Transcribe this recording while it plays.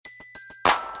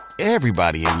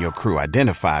Everybody in your crew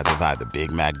identifies as either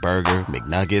Big Mac Burger,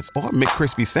 McNuggets, or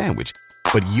McCrispy Sandwich.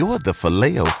 But you're the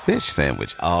Filet-O-Fish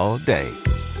Sandwich all day.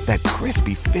 That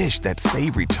crispy fish, that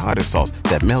savory tartar sauce,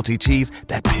 that melty cheese,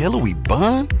 that pillowy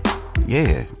bun.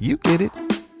 Yeah, you get it.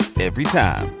 Every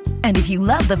time. And if you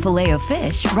love the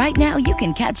Filet-O-Fish, right now you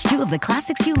can catch two of the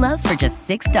classics you love for just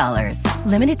 $6.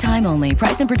 Limited time only.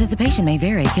 Price and participation may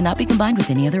vary. Cannot be combined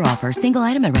with any other offer. Single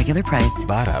item at regular price.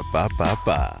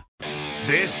 Ba-da-ba-ba-ba.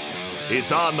 This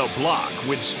is On the Block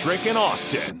with Strick and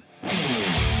Austin.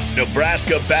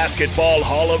 Nebraska Basketball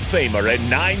Hall of Famer and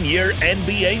 9-year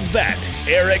NBA vet,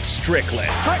 Eric Strickland.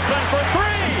 Strickland for three!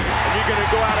 And you're going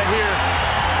to go out of here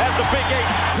as the Big 8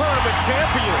 tournament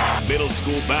champion. Middle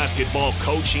school basketball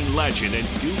coaching legend and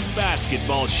Duke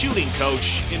basketball shooting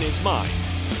coach in his mind,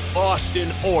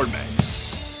 Austin Orman.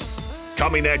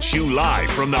 Coming at you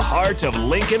live from the heart of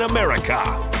Lincoln, America.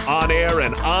 On air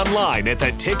and online at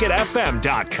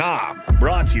theticketfm.com.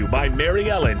 Brought to you by Mary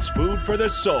Ellen's Food for the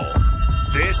Soul.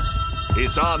 This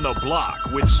is On the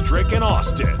Block with Strick and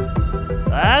Austin.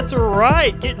 That's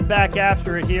right. Getting back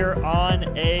after it here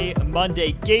on a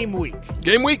Monday game week.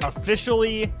 Game week.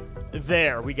 Officially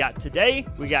there. We got today,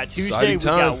 we got Tuesday, Exciting we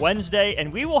time. got Wednesday,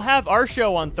 and we will have our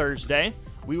show on Thursday.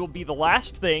 We will be the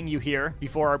last thing you hear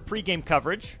before our pregame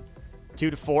coverage,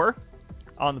 2 to 4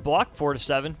 on the block, 4 to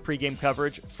 7 pregame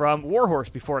coverage from Warhorse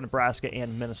before Nebraska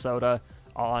and Minnesota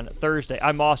on Thursday.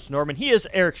 I'm Austin Norman. He is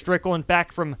Eric Strickland,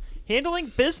 back from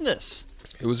handling business.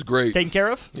 It was great. Taken care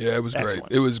of? Yeah, it was Excellent.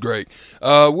 great. It was great.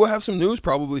 We'll have some news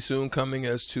probably soon coming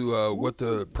as to what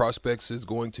the prospects is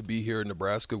going to be here in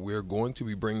Nebraska. We're going to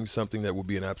be bringing something that will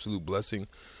be an absolute blessing,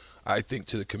 I think,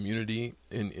 to the community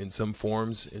in some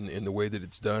forms, in the way that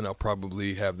it's done. I'll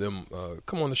probably have them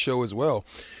come on the show as well.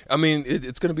 I mean,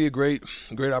 it's going to be a great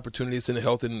opportunity. It's in the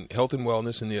health and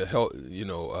wellness and the health,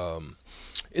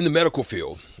 in the medical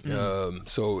field.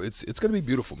 So it's going to be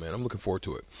beautiful, man. I'm looking forward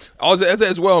to it.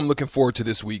 As well, I'm looking forward to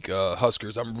this week,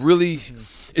 Huskers. I'm really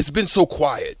it's been so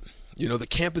quiet. The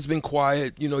camp has been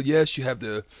quiet. Yes, you have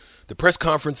the press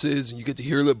conferences and you get to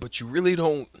hear it, but you really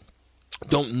don't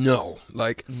know.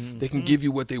 Like, they can give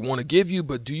you what they want to give you,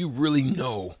 but do you really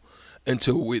know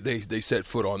until they set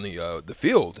foot on the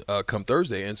field come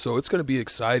Thursday? And so it's going to be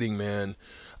exciting, man.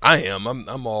 I am.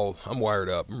 I'm wired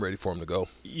up. I'm ready for them to go.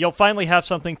 You'll finally have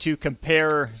something to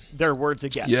compare their words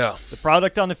against. Yeah. The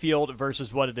product on the field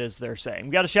versus what it is they're saying.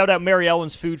 We got to shout out Mary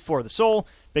Ellen's Food for the Soul.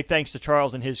 Big thanks to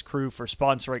Charles and his crew for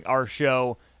sponsoring our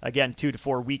show. Again, 2 to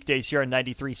 4 weekdays here on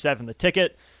 93.7 The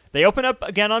Ticket. They open up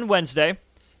again on Wednesday,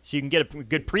 so you can get a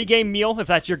good pregame meal. If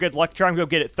that's your good luck charm, go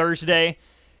get it Thursday.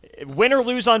 Win or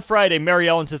lose on Friday, Mary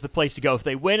Ellen's is the place to go. If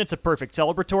they win, it's a perfect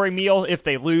celebratory meal. If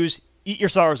they lose, eat your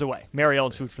sorrows away. Mary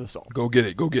Ellen's Food for the Soul. Go get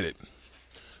it. Go get it.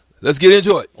 Let's get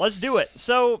into it. Let's do it.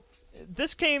 So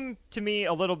this came to me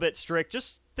a little bit strict,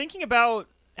 just thinking about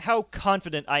how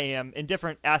confident I am in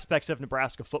different aspects of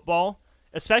Nebraska football,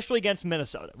 especially against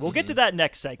Minnesota. We'll get to that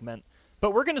next segment,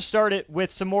 but we're going to start it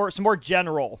with some more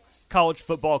general college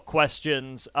football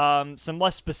questions, some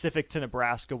less specific to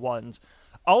Nebraska ones.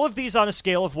 All of these on a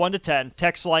scale of 1 to 10.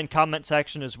 Text line, comment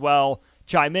section as well.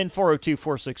 Chime in,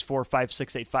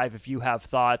 402-464-5685 if you have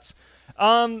thoughts.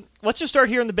 Let's just start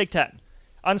here in the Big Ten.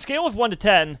 On a scale of 1 to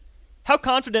 10, how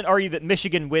confident are you that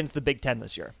Michigan wins the Big Ten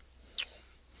this year?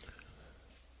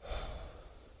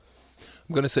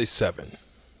 I'm going to say 7.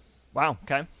 Wow,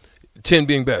 okay. 10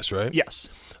 being best, right? Yes.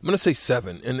 I'm going to say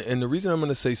 7. And the reason I'm going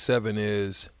to say 7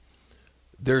 is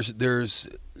there's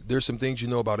some things you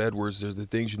know about Edwards. There's the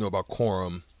things you know about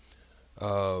Corum.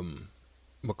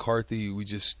 McCarthy, we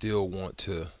just still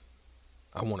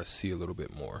I want to see a little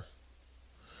bit more.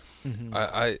 Mm-hmm.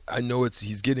 I know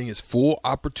he's getting his full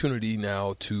opportunity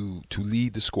now to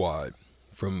lead the squad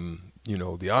from,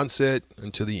 the onset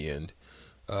until the end.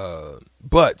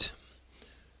 But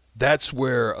that's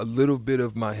where a little bit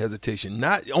of my hesitation,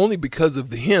 not only because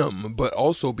of him, but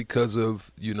also because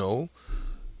of,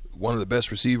 one of the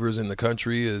best receivers in the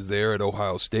country is there at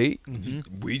Ohio State.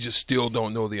 Mm-hmm. We just still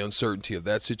don't know the uncertainty of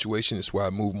that situation. That's why I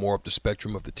move more up the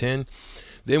spectrum of the 10.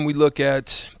 Then we look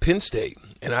at Penn State,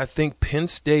 and I think Penn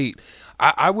State,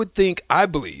 I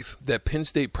believe that Penn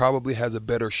State probably has a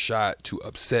better shot to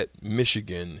upset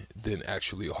Michigan than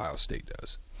actually Ohio State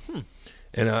does.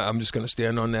 And I'm just going to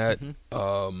stand on that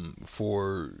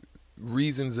for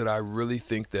reasons that I really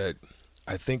think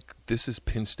this is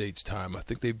Penn State's time. I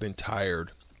think they've been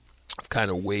tired of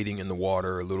kind of waiting in the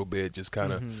water a little bit, just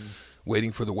kind of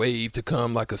waiting for the wave to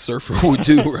come like a surfer would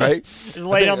do, right? Just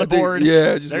laying on the board.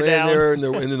 Yeah, just they're laying down there, and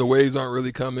then the waves aren't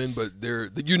really coming, but they're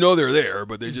there,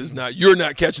 but they're just not. You're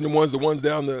not catching the ones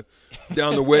down the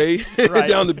way, right,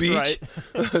 down the beach,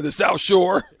 the South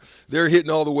Shore. they're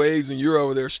hitting all the waves and you're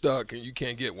over there stuck and you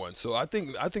can't get one. So I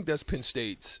think that's Penn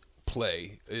State's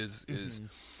play is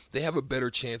they have a better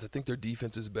chance. I think their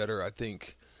defense is better. I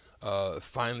think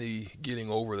finally getting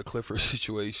over the Clifford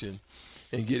situation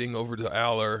and getting over to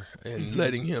Aller and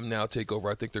letting him now take over,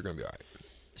 I think they're going to be all right.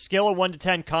 Scale of 1 to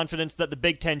 10, confidence that the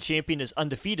Big Ten champion is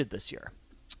undefeated this year.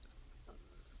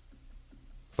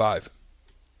 5.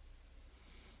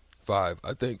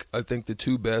 I think the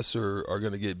two best are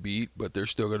going to get beat, but they're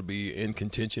still going to be in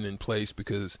contention in place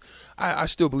because I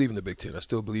still believe in the Big Ten. I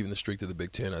still believe in the strength of the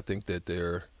Big Ten. I think that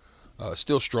they're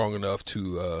still strong enough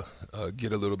to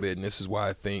get a little bit, and this is why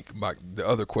I think the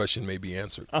other question may be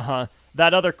answered.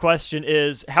 That other question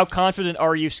is, how confident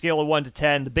are you, scale of 1 to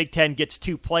 10, the Big Ten gets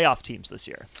 2 playoff teams this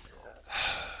year?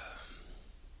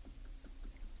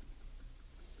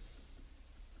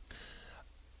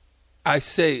 I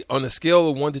say, on a scale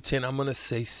of 1 to 10, I'm going to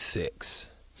say 6.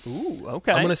 Ooh,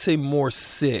 okay. I'm going to say more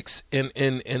 6. And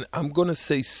I'm going to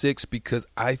say 6 because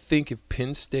I think if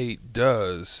Penn State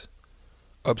does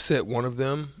upset one of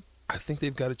them, I think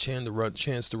they've got a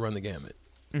chance to run the gamut.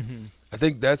 Mm-hmm. I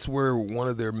think that's where one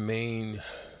of their main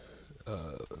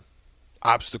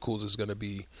obstacles is going to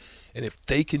be. And if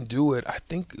they can do it, I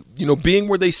think, being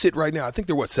where they sit right now, I think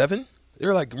they're 7?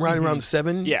 They're like right around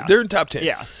 7. Yeah. They're in top 10.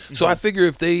 Yeah. Mm-hmm. So I figure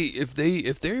if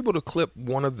they're able to clip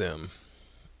one of them,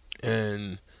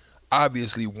 and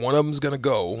obviously one of them's going to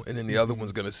go, and then the other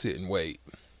one's going to sit and wait.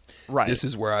 Right. This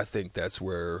is where I think that's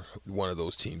where one of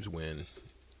those teams win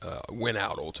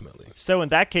out ultimately. So in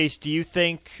that case, do you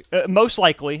think, most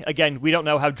likely, again, we don't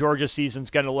know how Georgia's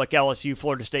season's going to look, LSU,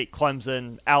 Florida State,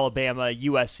 Clemson, Alabama,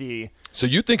 USC. So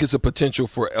you think it's a potential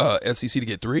for SEC to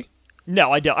get 3?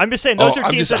 No, I don't. I'm just saying those are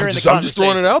teams that are in the conversation. I'm just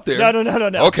throwing it out there.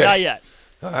 No. Okay. Not yet.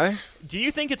 All right. Do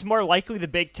you think it's more likely the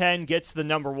Big Ten gets the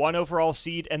number 1 overall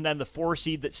seed and then the 4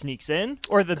 seed that sneaks in,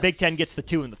 or the Big Ten gets the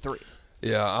 2 and the 3?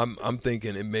 Yeah, I'm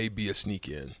thinking it may be a sneak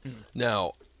in.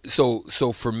 Now, so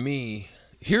for me,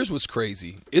 here's what's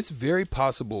crazy. It's very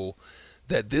possible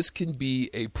that this can be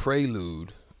a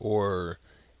prelude or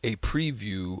a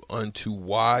preview unto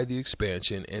why the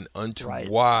expansion and unto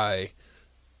why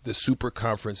the super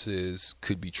conferences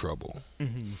could be trouble.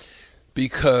 Mm-hmm.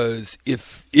 Because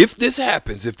if this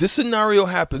happens, if this scenario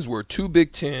happens where 2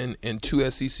 Big Ten and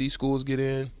 2 SEC schools get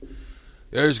in,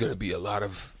 there's going to be a lot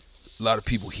of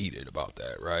people heated about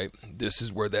that, right? This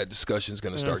is where that discussion is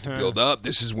going to start to build up.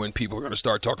 This is when people are going to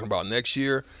start talking about next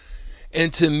year.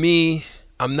 And to me,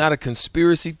 I'm not a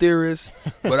conspiracy theorist,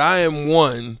 but I am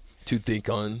one to think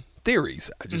on theories.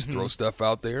 I just throw stuff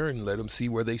out there and let them see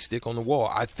where they stick on the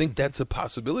wall. I think that's a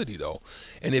possibility, though.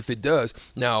 And if it does,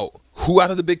 now, who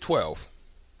out of the Big 12,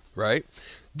 right?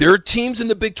 There are teams in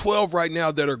the Big 12 right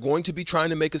now that are going to be trying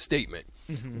to make a statement.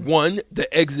 Mm-hmm. One, the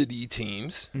exitee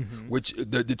teams, which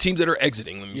the teams that are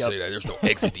exiting, let me say that. There's no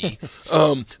exitee.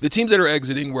 The teams that are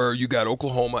exiting where you got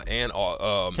Oklahoma and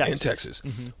Texas.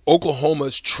 Mm-hmm.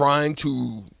 Oklahoma's trying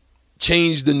to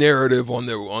change the narrative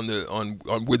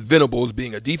with Venables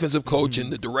being a defensive coach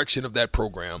and the direction of that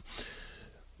program.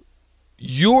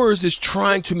 Yours is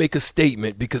trying to make a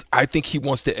statement because I think he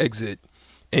wants to exit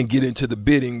and get into the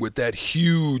bidding with that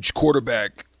huge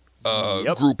quarterback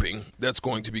grouping that's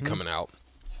going to be coming out.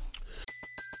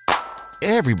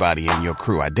 Everybody in your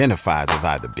crew identifies as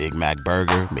either Big Mac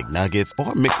Burger, McNuggets,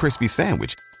 or McCrispy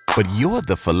Sandwich. But you're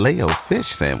the Filet-O-Fish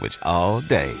Sandwich all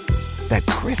day. That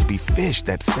crispy fish,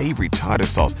 that savory tartar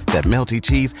sauce, that melty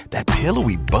cheese, that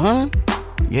pillowy bun.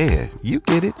 Yeah, you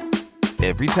get it.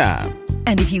 Every time.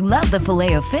 And if you love the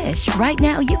Filet-O-Fish, right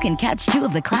now you can catch 2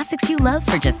 of the classics you love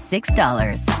for just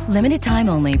 $6. Limited time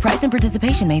only. Price and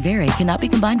participation may vary. Cannot be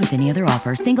combined with any other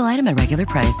offer. Single item at regular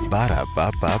price.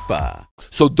 Ba-da-ba-ba-ba.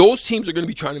 So those teams are going to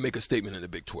be trying to make a statement in the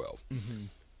Big 12. Mm-hmm.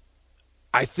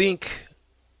 I think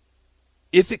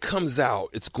if it comes out,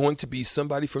 it's going to be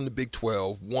somebody from the Big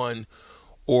 12,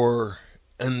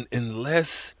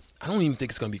 unless – I don't even think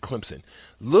it's going to be Clemson.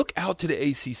 Look out to the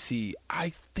ACC.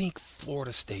 I think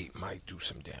Florida State might do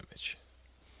some damage.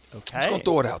 Okay. I'm just going to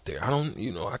throw it out there.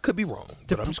 I could be wrong,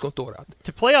 but I'm just going to throw it out there.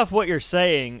 To play off what you're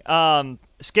saying,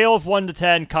 scale of 1 to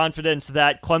 10, confidence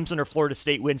that Clemson or Florida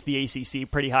State wins the ACC,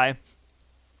 pretty high?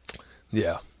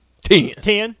 Yeah. 10.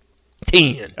 10?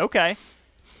 10. Okay.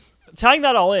 Tying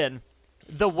that all in,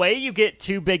 the way you get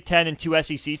 2 Big Ten and 2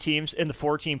 SEC teams in the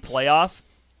 4-team playoff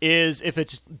is if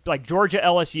it's like Georgia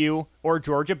LSU or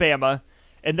Georgia Bama,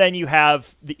 and then you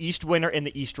have the East winner and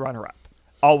the East runner-up,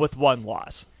 all with 1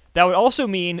 loss. That would also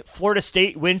mean Florida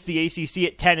State wins the ACC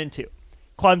at 10-2.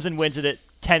 Clemson wins it at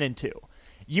 10-2.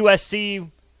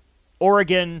 USC,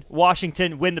 Oregon,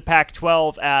 Washington win the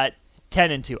Pac-12 at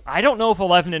 10-2. I don't know if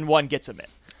 11-1 gets them in.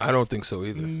 I don't think so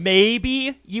either.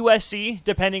 Maybe USC,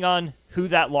 depending on who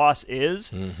that loss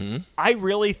is. Mm-hmm. I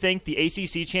really think the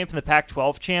ACC champ and the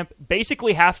Pac-12 champ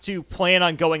basically have to plan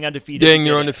on going undefeated. Dang,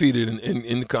 you're undefeated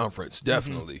in the conference,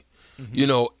 definitely.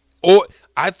 Mm-hmm. Or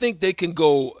I think they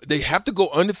have to go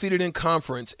undefeated in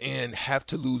conference and have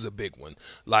to lose a big one.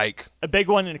 Like a big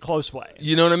one in a close way.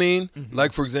 You know what I mean? Mm-hmm.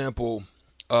 Like, for example,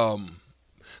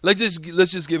 let's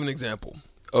just give an example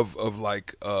of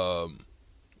like a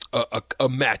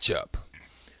matchup.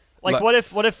 Like what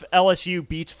if LSU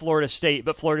beats Florida State,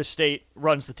 but Florida State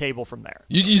runs the table from there?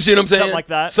 You see what I'm saying? Something like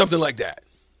that? Something like that.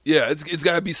 Yeah, it's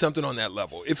got to be something on that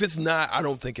level. If it's not, I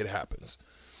don't think it happens.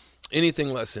 Anything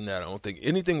less than that, I don't think.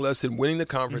 Anything less than winning the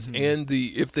conference and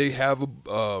if they have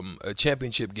a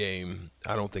championship game,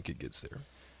 I don't think it gets there.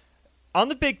 On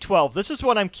the Big 12, this is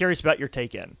what I'm curious about your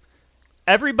take in.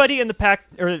 Everybody in the Pac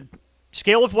or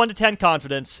scale of 1 to 10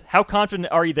 confidence, how confident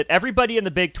are you that everybody in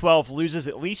the Big 12 loses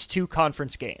at least 2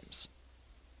 conference games?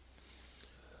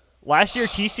 Last year,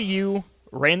 TCU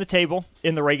ran the table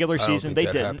in the regular season. They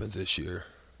didn't. That happens this year.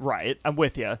 Right, I'm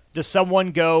with you. Does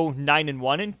someone go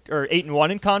 9-1 or 8-1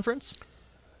 in conference?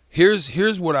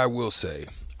 Here's what I will say.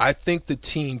 I think the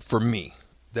team for me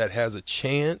that has a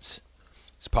chance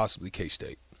is possibly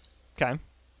K-State. Okay.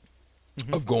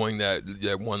 Mm-hmm. Of going that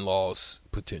 1-loss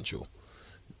potential.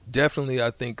 Definitely, I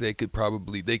think they could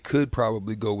probably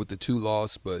go with the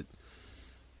 2-loss, but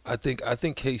I think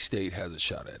K-State has a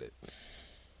shot at it.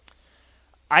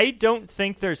 I don't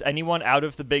think there's anyone out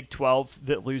of the Big 12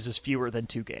 that loses fewer than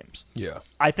 2 games. Yeah.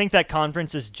 I think that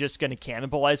conference is just going to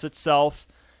cannibalize itself.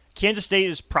 Kansas State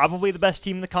is probably the best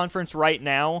team in the conference right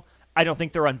now. I don't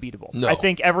think they're unbeatable. No. I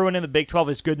think everyone in the Big 12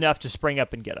 is good enough to spring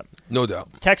up and get them. No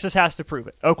doubt. Texas has to prove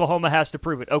it. Oklahoma has to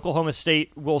prove it. Oklahoma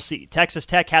State, we'll see. Texas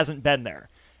Tech hasn't been there.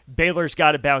 Baylor's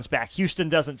got to bounce back. Houston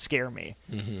doesn't scare me.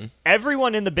 Mm-hmm.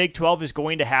 Everyone in the Big 12 is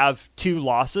going to have 2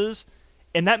 losses,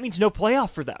 and that means no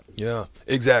playoff for them. Yeah,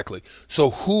 exactly. So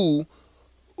who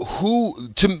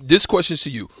this question is to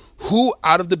you. Who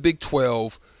out of the Big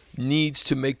 12 needs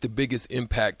to make the biggest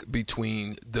impact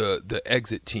between the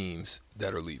exit teams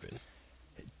that are leaving?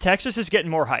 Texas is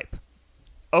getting more hype.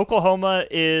 Oklahoma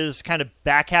is kind of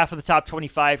back half of the top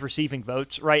 25 receiving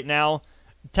votes right now.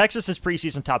 Texas is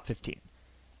preseason top 15.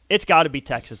 It's got to be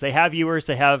Texas. They have Ewers.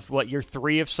 They have, year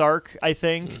 3 of Sark, I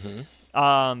think.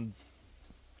 Mm-hmm.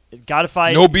 Got to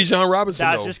find no Bijan Robinson.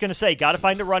 I was just going to say, got to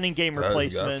find a running game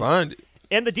replacement. Got to find it.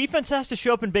 And the defense has to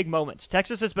show up in big moments.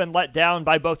 Texas has been let down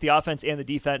by both the offense and the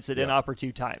defense at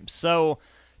inopportune times. So,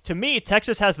 to me,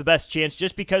 Texas has the best chance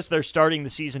just because they're starting the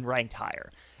season ranked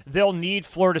higher. They'll need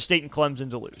Florida State and Clemson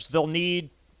to lose. They'll need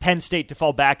Penn State to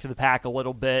fall back to the pack a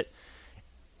little bit.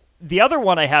 The other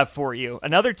one I have for you,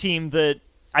 another team that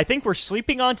I think we're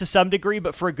sleeping on to some degree,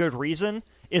 but for a good reason,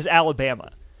 is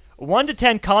Alabama. 1 to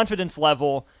 10 confidence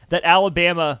level that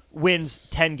Alabama wins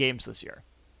 10 games this year.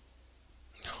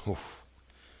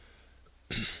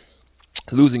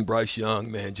 Losing Bryce Young,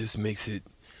 man, just makes it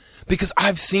 – because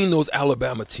I've seen those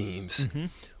Alabama teams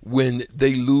when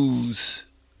they lose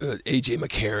A.J.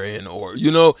 McCarron or,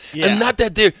 and not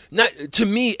that they're – not to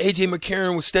me, A.J.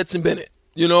 McCarron was Stetson Bennett.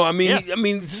 I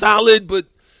mean, solid, but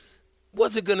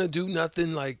wasn't going to do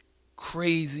nothing like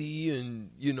crazy and,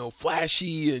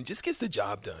 flashy and just gets the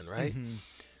job done, right? Mm-hmm.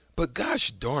 But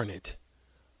gosh darn it,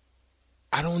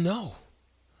 I don't know.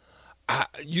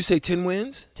 You say 10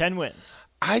 wins? 10 wins.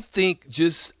 I think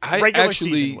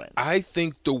I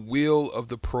think the will of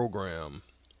the program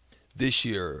this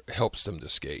year helps them to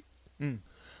skate.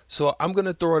 So I'm going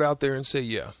to throw it out there and say,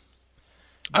 yeah.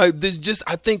 There's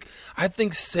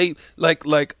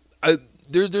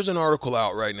an article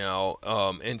out right now,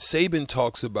 and Saban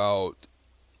talks about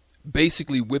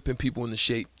basically whipping people into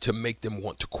shape to make them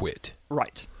want to quit.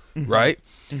 Right. Mm-hmm. Right?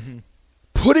 Mm-hmm.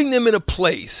 Putting them in a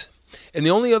place, and the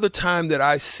only other time that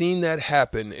I seen that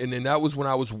happen, and then that was when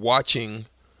I was watching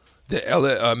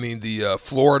the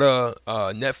Florida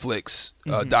Netflix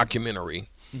documentary,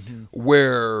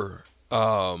 where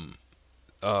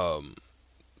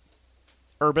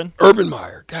Urban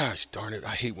Meyer. Gosh darn it, I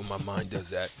hate when my mind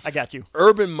does that. I got you.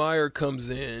 Urban Meyer comes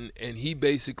in, and he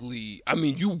basically,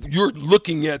 you're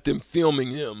looking at them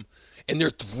filming him, and they're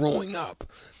throwing up.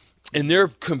 And they're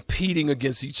competing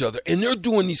against each other, and they're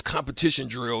doing these competition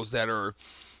drills that are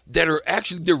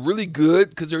actually they're really good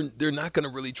because they're not going to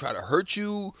really try to hurt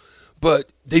you,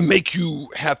 but they make you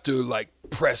have to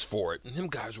press for it. And them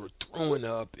guys were throwing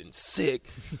up and sick,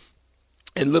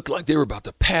 and looked like they were about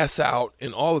to pass out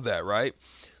and all of that. Right?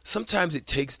 Sometimes it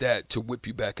takes that to whip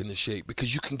you back into shape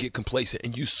because you can get complacent,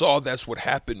 and you saw that's what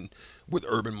happened with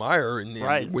Urban Meyer, and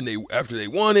then when after they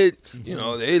won it,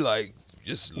 they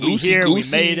just loosey-goosey. We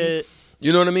made it.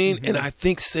 You know what I mean? And I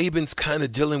think Saban's kind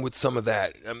of dealing with some of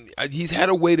that. He's had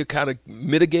a way to kind of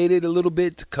mitigate it a little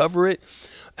bit, to cover it.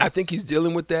 I think he's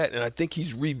dealing with that, and I think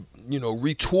he's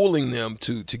retooling them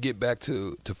to get back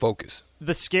to focus.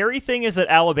 The scary thing is that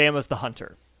Alabama's the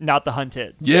hunter, not the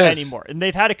hunted anymore. And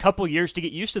they've had a couple years to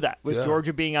get used to that, with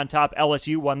Georgia being on top.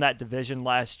 LSU won that division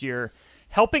last year.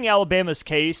 Helping Alabama's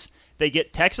case, they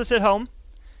get Texas at home,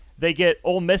 they get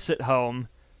Ole Miss at home,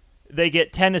 they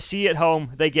get Tennessee at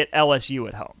home, they get LSU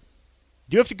at home.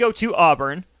 Do have to go to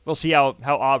Auburn. We'll see how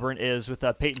Auburn is with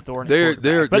Peyton Thorne. But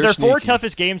their four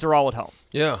toughest games are all at home.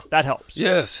 Yeah. That helps.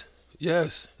 Yes.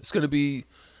 It's going to be,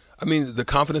 I mean, the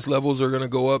confidence levels are going to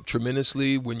go up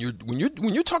tremendously when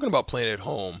you're talking about playing at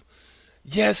home.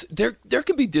 Yes, there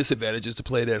can be disadvantages to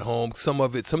play it at home.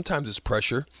 Sometimes it's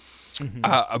pressure.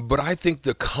 But I think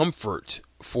the comfort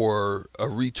for a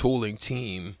retooling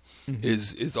team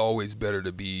is always better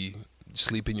to be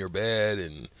sleep in your bed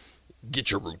and get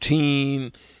your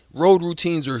routine. Road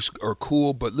routines are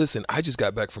cool, but listen, I just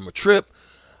got back from a trip.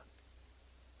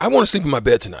 I want to sleep in my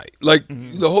bed tonight. Like,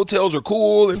 the hotels are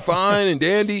cool and fine and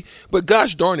dandy, but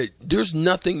gosh darn it, there's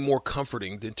nothing more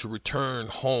comforting than to return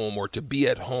home or to be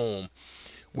at home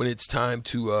when it's time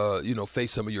to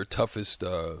face some of your toughest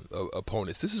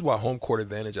opponents. This is why home court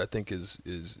advantage, I think,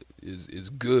 is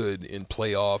good in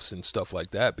playoffs and stuff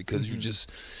like that, because you're just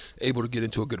able to get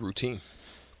into a good routine.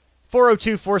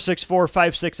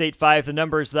 402-464-5685, the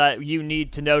numbers that you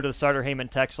need to know to the Sartor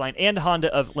Heyman text line and Honda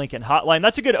of Lincoln hotline.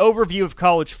 That's a good overview of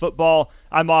college football.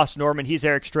 I'm Austin Norman. He's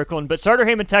Eric Strickland. But Sartor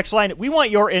Heyman text line, we want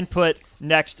your input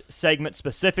next segment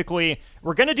specifically.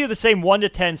 We're going to do the same 1 to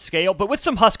 10 scale, but with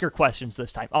some Husker questions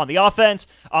this time. On the offense,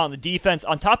 on the defense,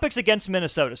 on topics against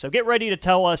Minnesota. So get ready to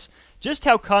tell us just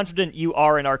how confident you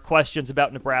are in our questions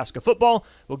about Nebraska football.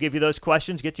 We'll give you those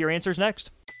questions. Get to your answers next.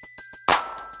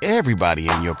 Everybody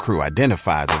in your crew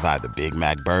identifies as either Big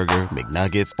Mac Burger,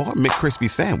 McNuggets, or McCrispy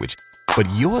Sandwich. But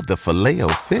you're the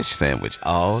Filet-O-Fish Sandwich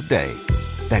all day.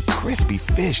 That crispy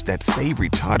fish, that savory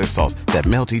tartar sauce, that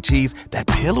melty cheese, that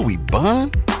pillowy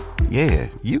bun. Yeah,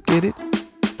 you get it.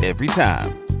 Every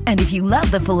time. And if you love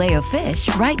the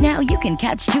Filet-O-Fish, right now you can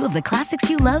catch 2 of the classics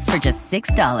you love for just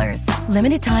 $6.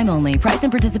 Limited time only. Price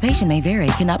and participation may vary.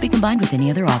 Cannot be combined with any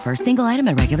other offer. Single item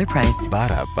at regular price.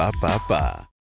 Ba-da-ba-ba-ba.